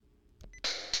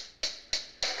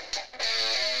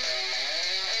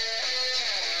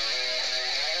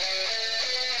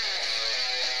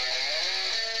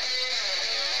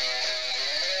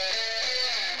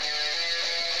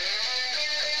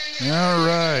All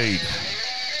right.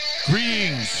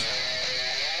 Greetings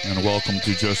and welcome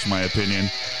to Just My Opinion.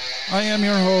 I am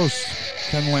your host,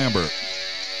 Ken Lambert.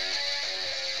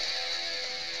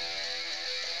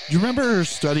 Do you remember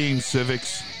studying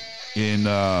civics in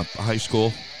high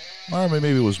school? Or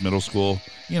maybe it was middle school.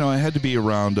 You know, it had to be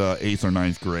around 8th or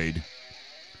 9th grade.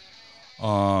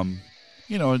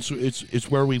 You know, it's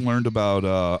where we learned about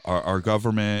our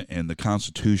government and the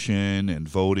Constitution and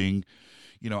voting.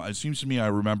 You know, it seems to me I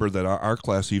remember that our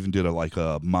class even did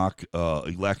a mock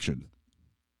election.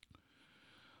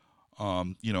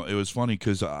 You know, it was funny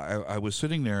because I was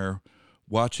sitting there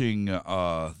watching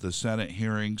the Senate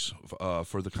hearings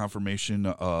for the confirmation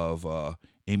of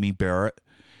Amy Barrett.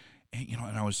 And, you know,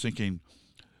 and I was thinking,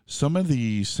 some of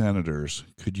these senators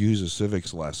could use a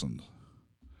civics lesson.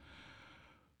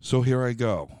 So here I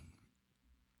go.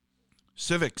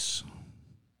 Civics,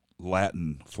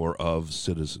 Latin for of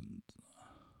citizens.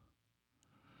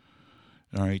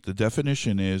 All right, the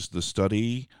definition is the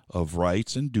study of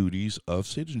rights and duties of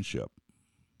citizenship.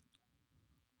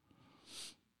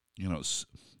 You know,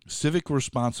 civic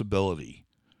responsibility.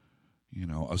 You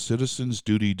know, a citizen's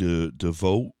duty to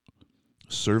vote,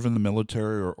 serve in the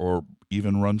military, or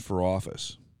even run for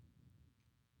office.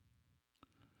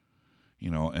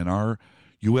 You know, and our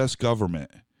U.S.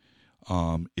 government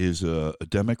is a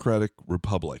democratic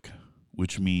republic,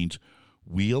 which means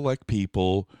we elect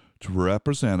people to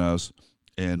represent us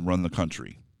and run the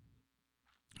country.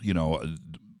 You know,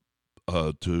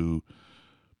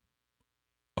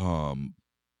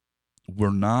 we're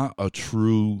not a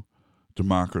true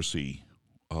democracy,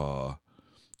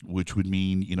 which would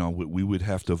mean, you know, we would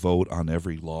have to vote on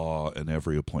every law and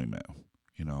every appointment.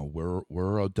 You know,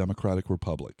 we're a democratic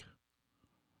republic.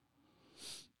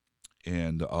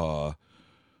 And the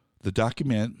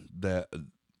document that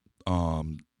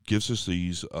gives us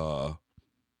these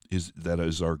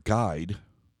is our guide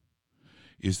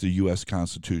is the U.S.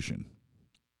 Constitution.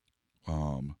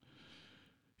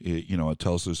 It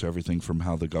tells us everything from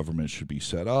how the government should be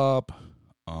set up,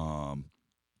 how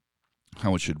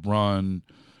it should run,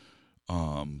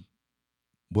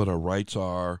 what our rights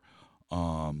are,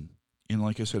 and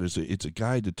like I said, it's a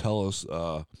guide to tell us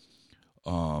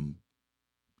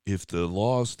if the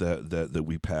laws that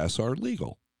we pass are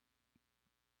legal.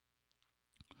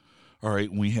 All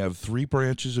right, we have 3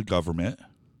 branches of government.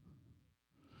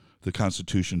 The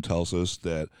Constitution tells us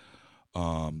that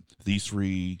these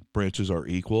 3 branches are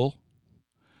equal.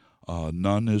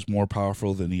 None is more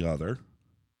powerful than the other.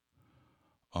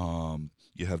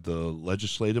 You have the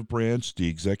legislative branch, the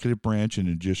executive branch, and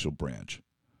the judicial branch.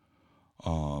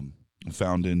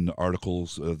 Found in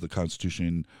Articles of the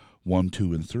Constitution 1,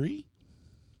 2, and 3.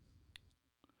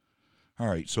 All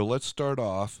right, so let's start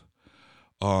off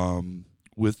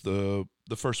with the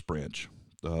first branch,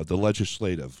 the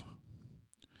legislative.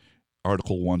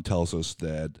 Article 1 tells us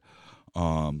that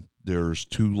there's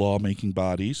 2 lawmaking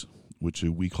bodies, which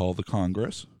we call the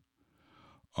Congress.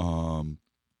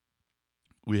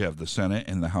 We have the Senate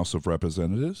and the House of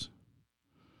Representatives.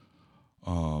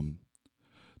 The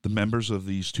members of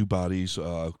these 2 bodies,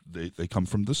 they come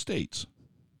from the states.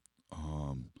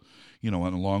 And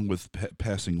along with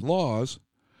passing laws,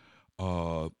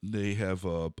 they have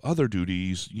other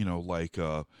duties, like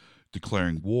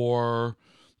declaring war.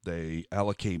 They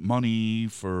allocate money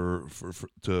for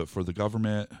the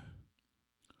government.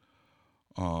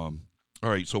 All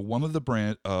right, so one of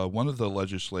the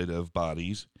legislative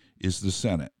bodies is the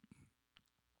Senate.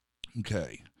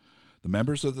 Okay, the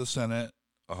members of the Senate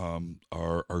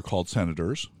are called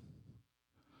senators.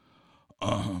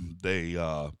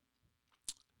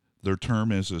 Their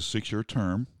term is a 6-year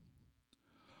term.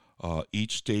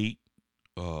 Each state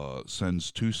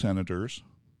sends 2 senators.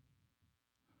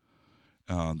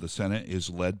 The Senate is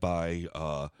led by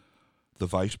the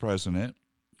vice president,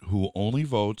 who only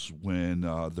votes when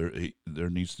there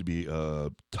needs to be a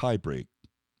tie break.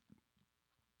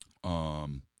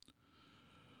 One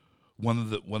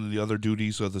of the other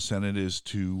duties of the Senate is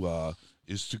to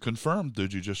confirm the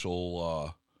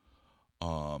judicial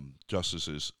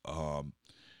justices.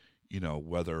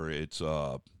 Whether it's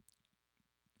the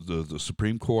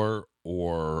Supreme Court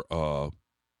or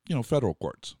federal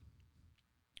courts.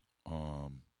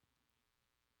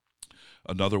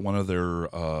 Another one of their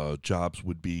jobs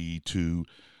would be to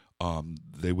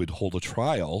they would hold a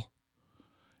trial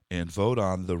and vote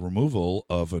on the removal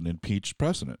of an impeached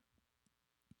president.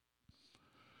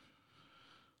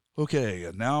 Okay,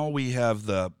 and now we have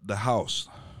the House,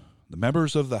 the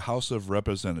members of the House of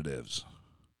Representatives.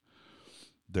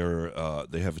 They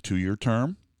have a 2-year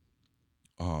term.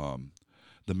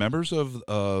 The members of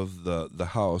the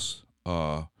House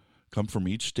come from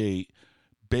each state,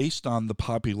 based on the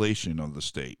population of the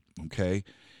state. Okay,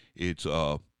 it's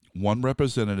one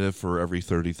representative for every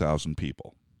 30,000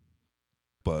 people.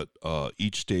 But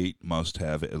each state must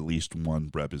have at least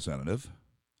one representative.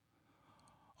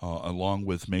 Along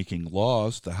with making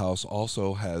laws, the House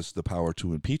also has the power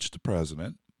to impeach the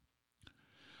president.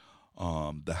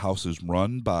 The House is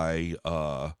run by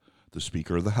the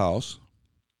Speaker of the House,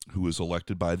 who is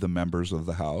elected by the members of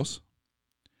the House.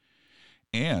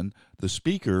 And the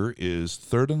Speaker is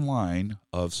third in line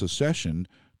of succession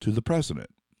to the president.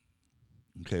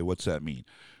 Okay, what's that mean?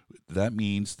 That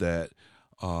means that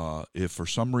if for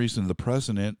some reason the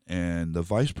president and the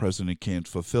vice president can't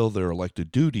fulfill their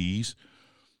elected duties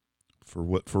for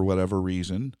whatever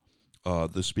reason,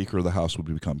 the Speaker of the House would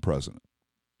become president.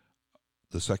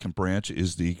 The second branch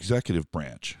is the executive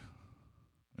branch.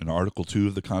 And Article 2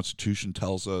 of the Constitution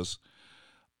tells us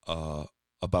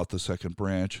about the second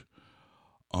branch,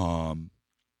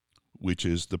 which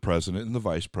is the president and the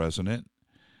vice president.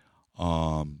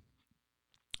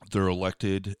 They're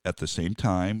elected at the same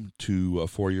time to a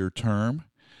 4-year term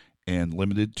and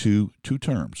limited to 2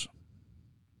 terms.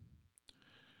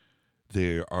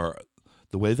 The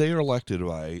way they are elected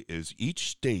by is each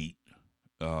state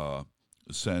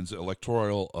sends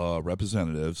electoral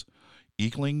representatives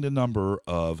equaling the number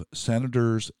of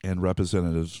senators and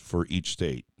representatives for each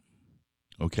state.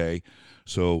 Okay,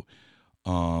 so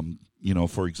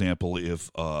for example,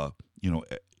 if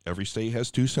every state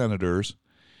has 2 senators,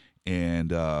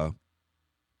 and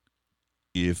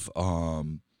if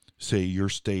say your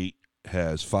state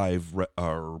has 5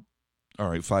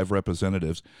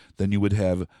 representatives, then you would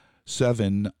have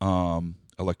 7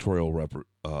 electoral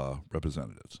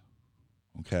representatives.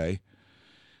 Okay.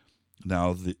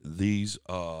 Now these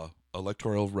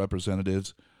electoral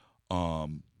representatives,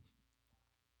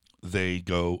 they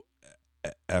go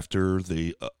after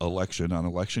the election on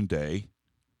election day.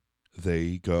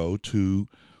 They go to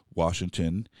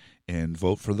Washington and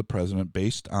vote for the president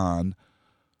based on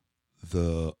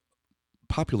the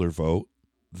popular vote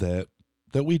that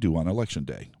we do on election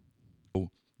day.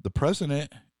 So the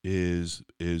president is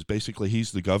basically,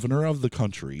 he's the governor of the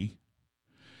country.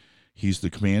 He's the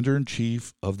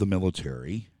commander-in-chief of the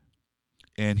military,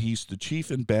 and he's the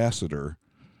chief ambassador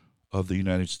of the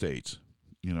United States.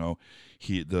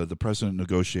 The president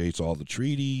negotiates all the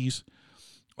treaties.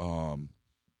 And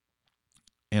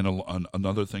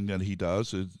another thing that he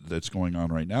does that's going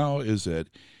on right now is that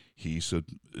he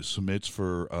submits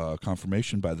for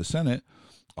confirmation by the Senate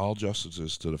all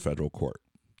justices to the federal court,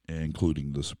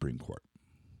 including the Supreme Court.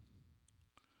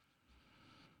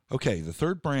 Okay, the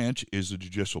third branch is the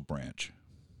judicial branch.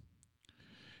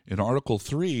 In Article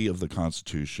 3 of the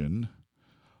Constitution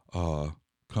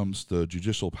comes the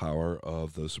judicial power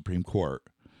of the Supreme Court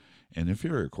and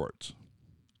inferior courts.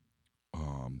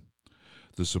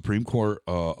 The Supreme Court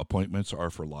appointments are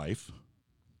for life.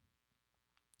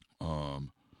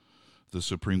 The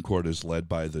Supreme Court is led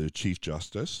by the Chief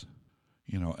Justice,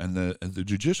 and the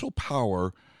judicial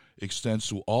power extends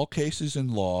to all cases in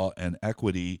law and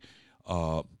equity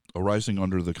arising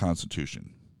under the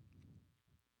Constitution.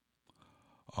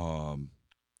 And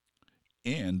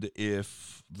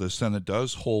if the Senate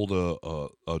does hold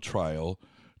a trial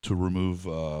to remove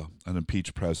an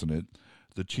impeached president,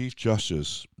 the Chief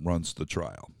Justice runs the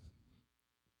trial.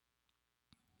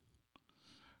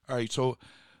 All right, so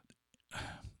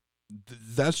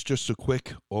that's just a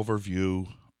quick overview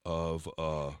of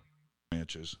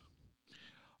branches.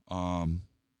 And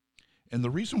the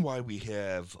reason why we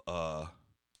have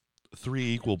 3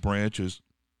 equal branches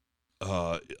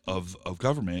of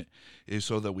government is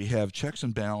so that we have checks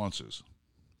and balances.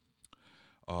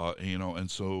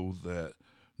 And so that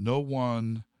no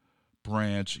one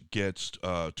branch gets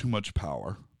too much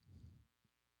power.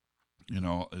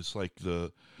 It's like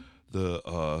the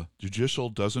judicial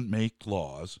doesn't make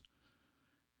laws;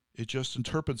 it just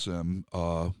interprets them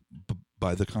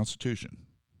by the Constitution.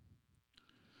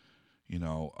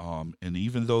 And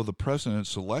even though the president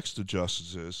selects the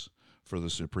justices for the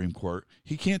Supreme Court,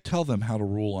 he can't tell them how to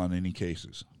rule on any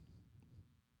cases.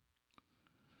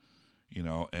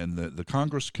 And the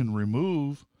Congress can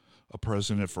remove a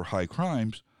president for high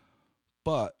crimes,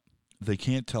 but they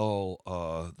can't tell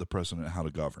the president how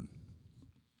to govern.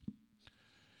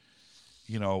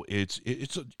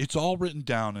 It's all written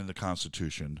down in the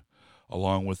Constitution,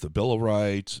 along with the Bill of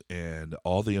Rights and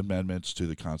all the amendments to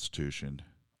the Constitution.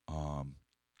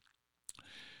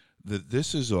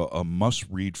 This is a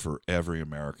must-read for every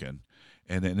American.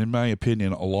 And in my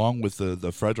opinion, along with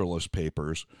the Federalist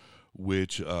Papers,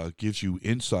 which gives you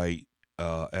insight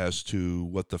as to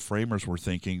what the framers were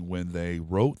thinking when they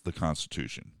wrote the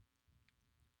Constitution.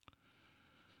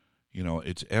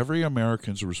 It's every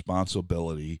American's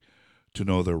responsibility to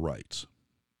know their rights.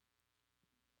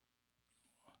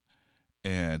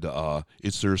 And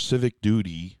it's their civic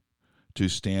duty to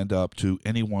stand up to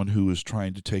anyone who is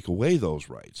trying to take away those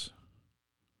rights.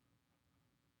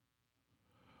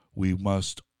 We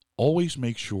must always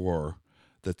make sure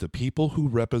that the people who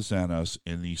represent us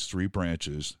in these three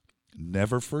branches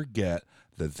never forget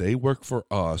that they work for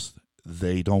us,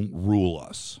 they don't rule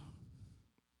us.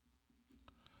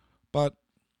 But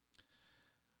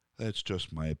that's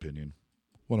just my opinion.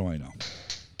 What do I know?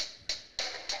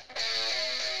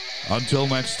 Until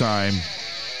next time,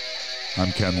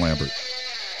 I'm Ken Lambert.